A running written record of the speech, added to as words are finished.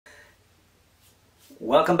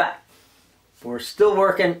Welcome back. We're still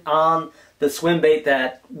working on the swim bait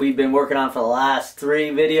that we've been working on for the last 3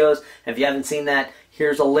 videos. If you haven't seen that,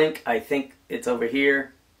 here's a link. I think it's over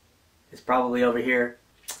here. It's probably over here.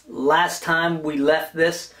 Last time we left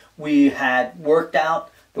this, we had worked out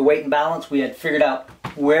the weight and balance. We had figured out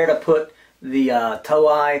where to put the toe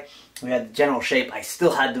eye. We had the general shape. I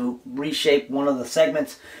still had to reshape one of the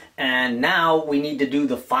segments. And now we need to do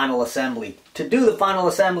the final assembly. To do the final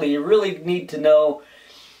assembly, you really need to know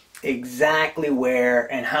exactly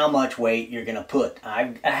where and how much weight you're going to put.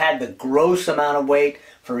 I had the gross amount of weight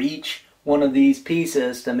for each one of these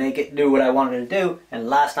pieces to make it do what I wanted to do. And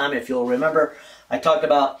last time, if you'll remember, I talked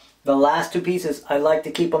about the last 2 pieces. I like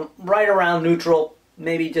to keep them right around neutral,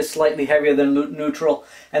 maybe just slightly heavier than neutral.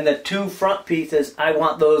 And the 2 front pieces, I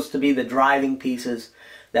want those to be the driving pieces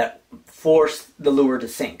that force the lure to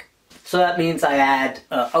sink. So that means I add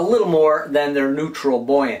a little more than their neutral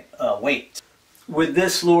buoyant weight. With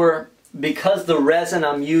this lure, because the resin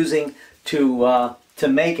I'm using to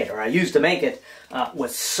make it, or I used to make it,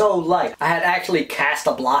 was so light. I had actually cast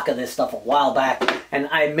a block of this stuff a while back, and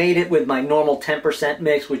I made it with my normal 10%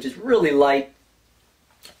 mix, which is really light,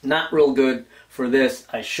 not real good for this.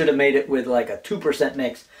 I should have made it with like a 2%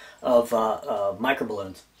 mix of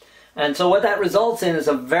microballoons. And so what that results in is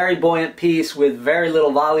a very buoyant piece with very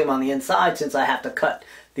little volume on the inside, since I have to cut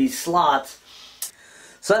these slots.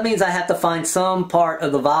 So that means I have to find some part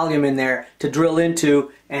of the volume in there to drill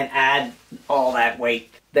into and add all that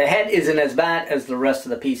weight. The head isn't as bad as the rest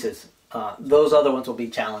of the pieces. Those other ones will be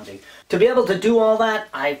challenging. To be able to do all that,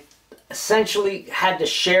 I essentially had to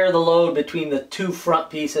share the load between the 2 front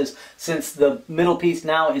pieces, since the middle piece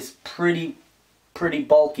now is pretty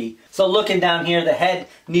bulky. So looking down here, the head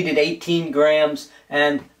needed 18 grams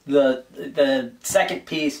and the second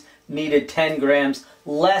piece needed 10 grams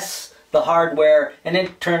less the hardware, and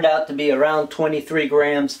it turned out to be around 23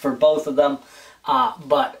 grams for both of them.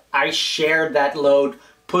 But I shared that load,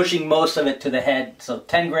 pushing most of it to the head. So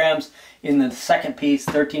 10 grams in the second piece,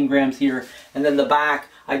 13 grams here, and then the back,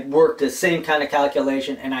 I worked the same kind of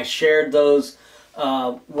calculation, and I shared those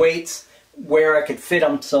weights where I could fit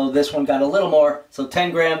them. So this one got a little more, so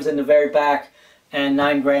 10 grams in the very back and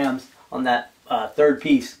 9 grams on that third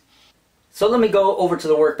piece. So let me go over to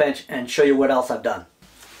the workbench and show you what else I've done.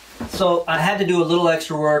 So I had to do a little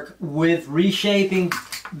extra work with reshaping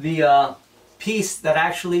the piece that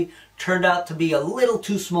actually turned out to be a little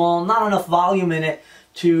too small, not enough volume in it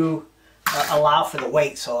to allow for the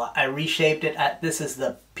weight. So I reshaped it. This is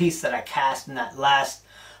the piece that I cast in that last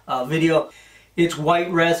video. It's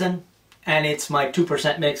white resin, and it's my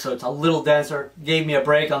 2% mix, so it's a little denser. Gave me a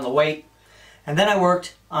break on the weight. And then I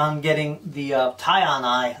worked on getting the tie-on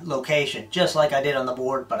eye location, just like I did on the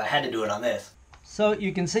board, but I had to do it on this. So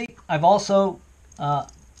you can see I've also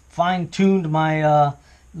fine-tuned my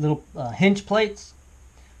little hinge plates.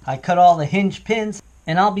 I cut all the hinge pins,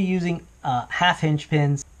 and I'll be using half hinge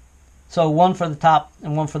pins. So one for the top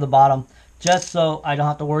and one for the bottom, just so I don't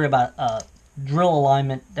have to worry about drill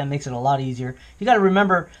alignment. That makes it a lot easier. You got to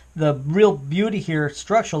remember the real beauty here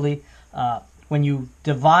structurally, when you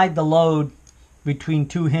divide the load between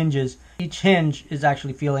 2 hinges, each hinge is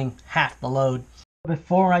actually feeling half the load.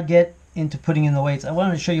 Before I get into putting in the weights, I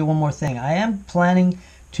wanted to show you one more thing. I am planning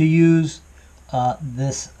to use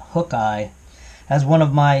this hook eye as one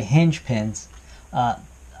of my hinge pins.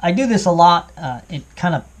 I do this a lot. It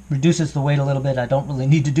kind of reduces the weight a little bit. I don't really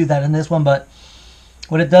need to do that in this one, but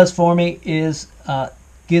what it does for me is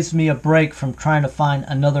gives me a break from trying to find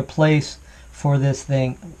another place for this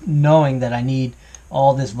thing, knowing that I need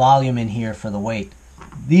all this volume in here for the weight.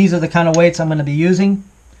 These are the kind of weights I'm going to be using.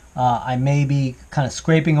 I may be kind of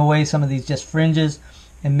scraping away some of these just fringes,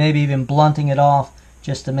 and maybe even blunting it off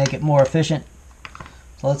just to make it more efficient.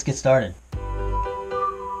 So let's get started.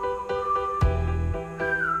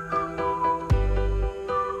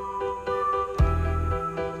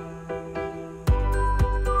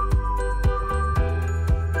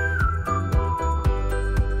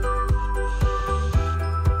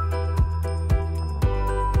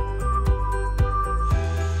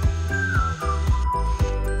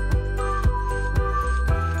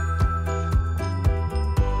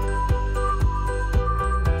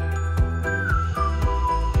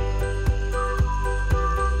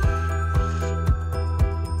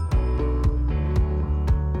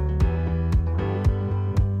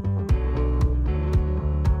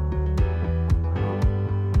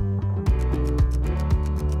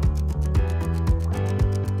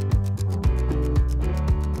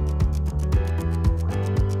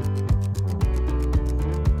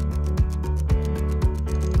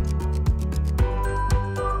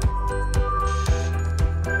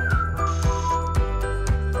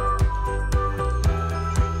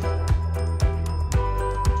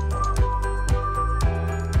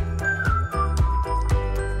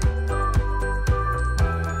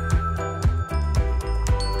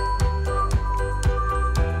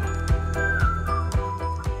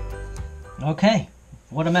 Okay,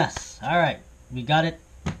 what a mess. Alright, we got it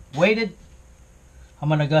weighted. I'm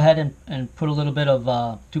going to go ahead and put a little bit of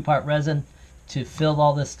 2-part resin to fill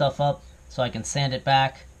all this stuff up so I can sand it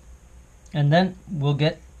back. And then we'll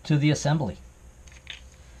get to the assembly.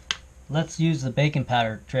 Let's use the baking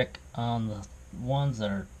powder trick on the ones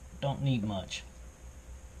that don't need much.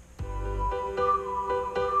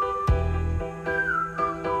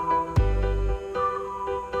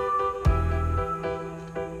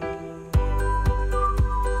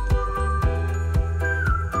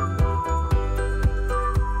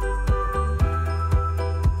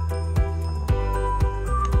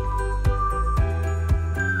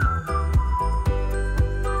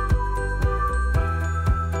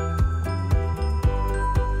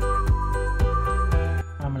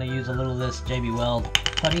 A little of this JB Weld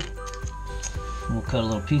putty. We'll cut a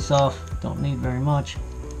little piece off. Don't need very much.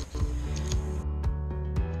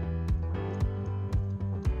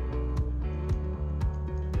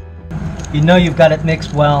 You know you've got it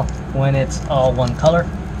mixed well when it's all one color.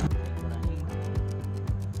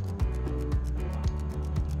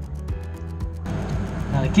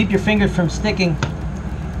 Now to keep your fingers from sticking,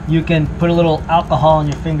 you can put a little alcohol on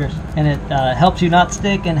your fingers, and it helps you not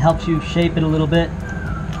stick and helps you shape it a little bit.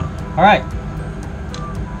 Alright,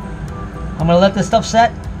 I'm going to let this stuff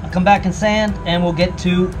set. I'll come back and sand, and we'll get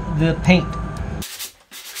to the paint.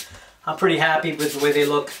 I'm pretty happy with the way they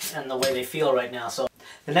look and the way they feel right now. So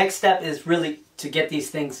the next step is really to get these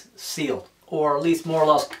things sealed, or at least more or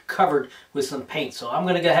less covered with some paint. So I'm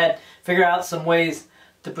going to go ahead, figure out some ways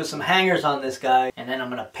to put some hangers on this guy, and then I'm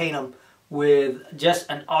going to paint them with just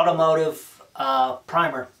an automotive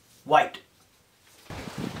primer, white.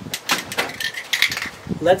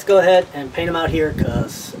 Let's go ahead and paint them out here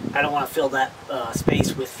because I don't want to fill that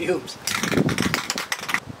space with fumes.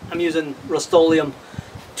 I'm using Rust-Oleum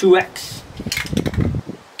 2X.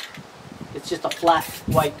 It's just a flat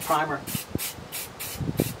white primer.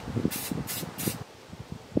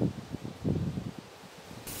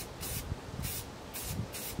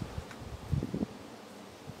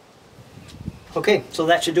 Okay, so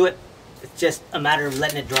that should do it. It's just a matter of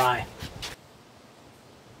letting it dry.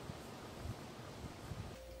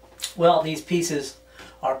 Well, these pieces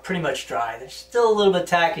are pretty much dry. They're still a little bit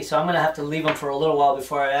tacky, so I'm going to have to leave them for a little while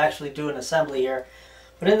before I actually do an assembly here.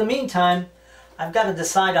 But in the meantime, I've got to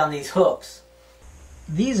decide on these hooks.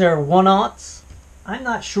 These are 1/0. I'm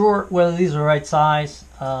not sure whether these are the right size.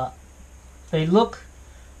 They look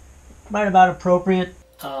right about appropriate.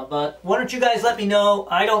 But why don't you guys let me know?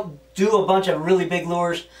 I don't do a bunch of really big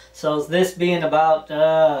lures, so this being about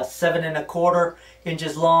 7 1/4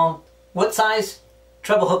 inches long. What size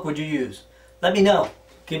treble hook would you use? Let me know.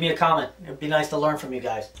 Give me a comment. It'd be nice to learn from you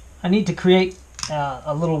guys. I need to create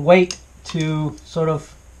a little weight to sort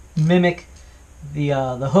of mimic the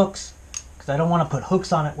hooks, because I don't want to put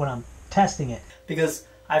hooks on it when I'm testing it. Because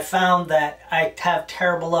I found that I have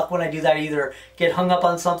terrible luck when I do that. I either get hung up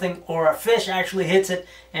on something or a fish actually hits it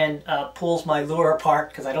and pulls my lure apart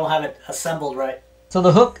because I don't have it assembled right. So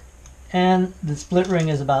the hook and the split ring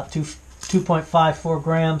is about 2.54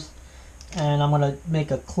 grams. And I'm going to make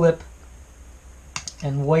a clip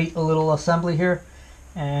and weight a little assembly here,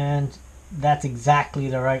 and that's exactly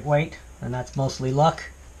the right weight, and that's mostly luck.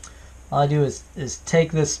 All I do is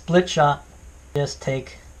take this split shot, just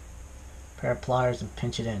take a pair of pliers and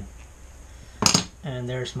pinch it in, and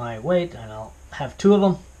there's my weight, and I'll have 2 of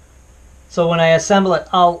them. So when I assemble it,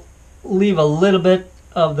 I'll leave a little bit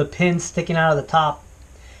of the pin sticking out of the top,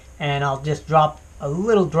 and I'll just drop a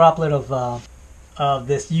little droplet of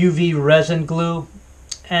this UV resin glue,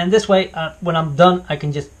 and this way when I'm done I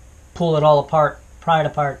can just pull it all apart, pry it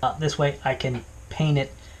apart. This way I can paint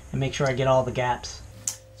it and make sure I get all the gaps.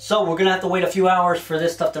 So we're gonna have to wait a few hours for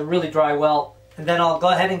this stuff to really dry well, and then I'll go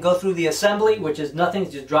ahead and go through the assembly, which is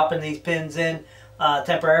nothing, just dropping these pins in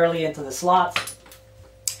temporarily into the slots,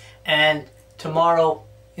 and tomorrow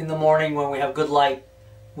in the morning when we have good light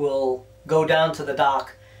we'll go down to the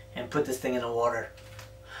dock and put this thing in the water.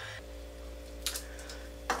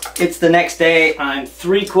 It's the next day. I'm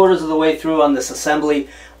 3/4 of the way through on this assembly,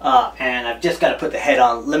 and I've just got to put the head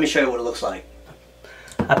on. Let me show you what it looks like.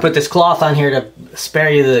 I put this cloth on here to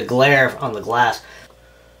spare you the glare on the glass.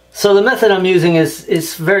 So the method I'm using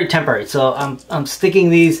is very temporary. So I'm sticking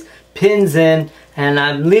these pins in, and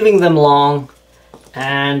I'm leaving them long,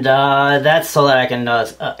 and that's so that I can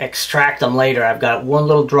extract them later. I've got one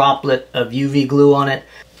little droplet of UV glue on it.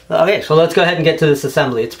 Okay, so let's go ahead and get to this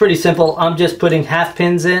assembly. It's pretty simple. I'm just putting half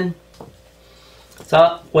pins in.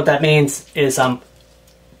 So what that means is I'm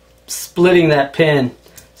splitting that pin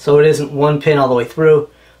so it isn't one pin all the way through.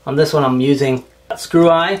 On this one I'm using a screw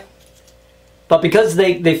eye, But because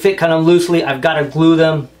they fit kind of loosely, I've got to glue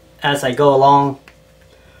them as I go along,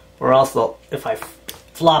 or else if I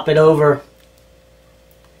flop it over,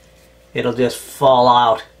 it'll just fall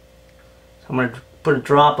out. So I'm going to put a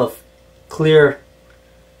drop of clear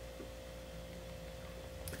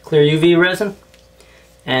UV resin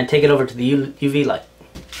and take it over to the UV light.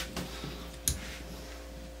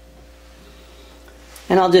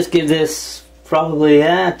 And I'll just give this probably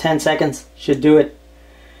 10 seconds, should do it.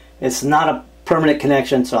 It's not a permanent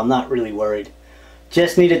connection, so I'm not really worried.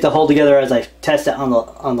 Just need it to hold together as I test it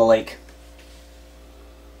on the lake.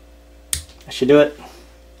 I should do it.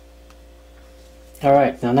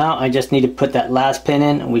 Alright, now I just need to put that last pin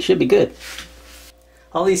in and we should be good.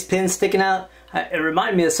 All these pins sticking out, it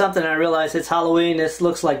reminded me of something. I realized it's Halloween. This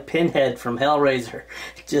looks like Pinhead from Hellraiser.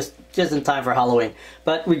 Just in time for Halloween.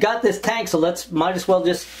 But we got this tank, so might as well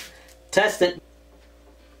just test it.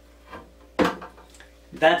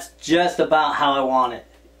 That's just about how I want it.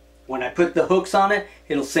 When I put the hooks on it,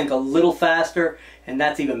 it'll sink a little faster, and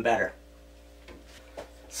that's even better.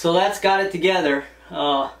 So that's got it together,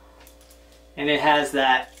 and it has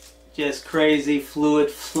that just crazy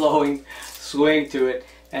fluid flowing swing to it,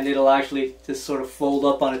 and it'll actually just sort of fold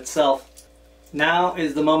up on itself. Now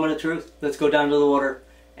is the moment of truth. Let's go down to the water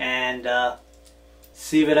and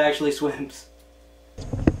see if it actually swims.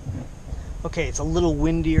 Okay, it's a little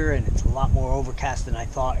windier and it's a lot more overcast than I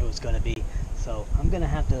thought it was going to be. So I'm going to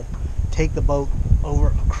have to take the boat over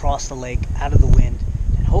across the lake out of the wind,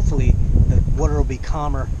 and hopefully the water will be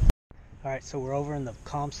calmer. Alright, so we're over in the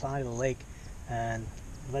calm side of the lake, and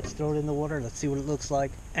let's throw it in the water. Let's see what it looks like,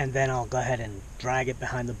 and then I'll go ahead and drag it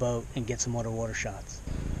behind the boat and get some water shots.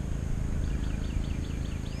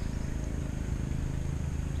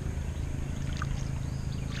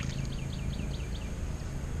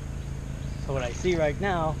 So what I see right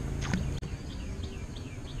now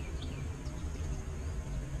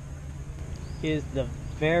is the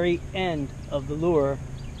very end of the lure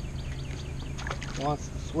wants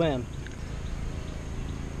to swim,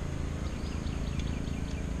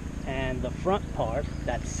 and the front part,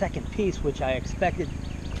 that second piece, which I expected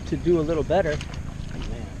to do a little better, oh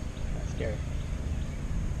man, that's scary.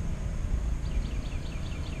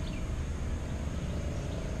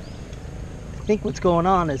 I think what's going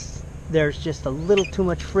on is there's just a little too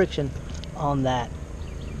much friction on the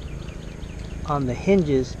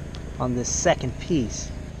hinges on this second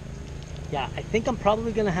piece. Yeah, I think I'm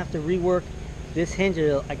probably gonna have to rework this hinge.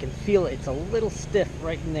 I can feel it's a little stiff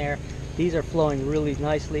right in there. These are flowing really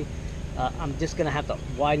nicely. I'm just gonna have to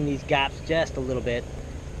widen these gaps just a little bit,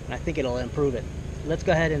 and I think it'll improve it. Let's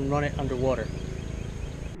go ahead and run it underwater.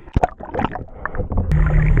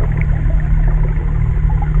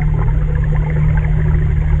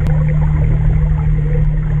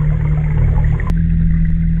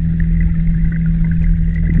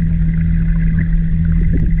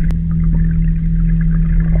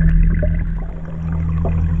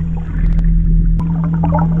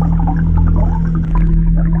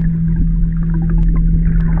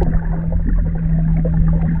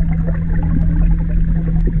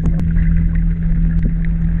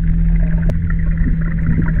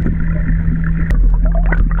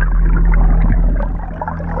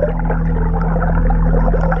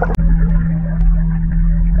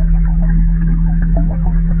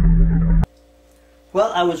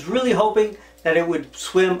 Well, I was really hoping that it would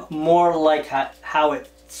swim more like how it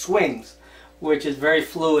swings, which is very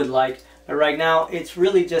fluid-like. But right now, it's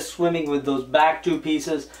really just swimming with those back two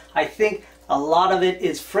pieces. I think a lot of it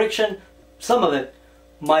is friction. Some of it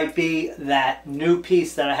might be that new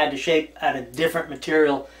piece that I had to shape out of different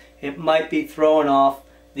material. It might be throwing off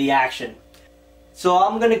the action. So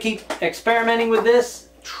I'm going to keep experimenting with this,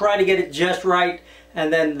 try to get it just right,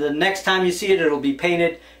 and then the next time you see it, it'll be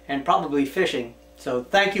painted and probably fishing. So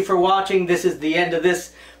thank you for watching. This is the end of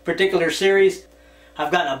this particular series.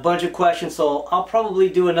 I've gotten a bunch of questions, so I'll probably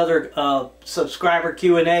do another subscriber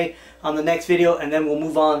Q&A on the next video, and then we'll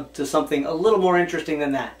move on to something a little more interesting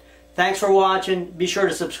than that. Thanks for watching. Be sure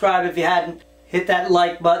to subscribe if you hadn't. Hit that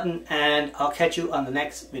like button, and I'll catch you on the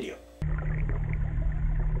next video.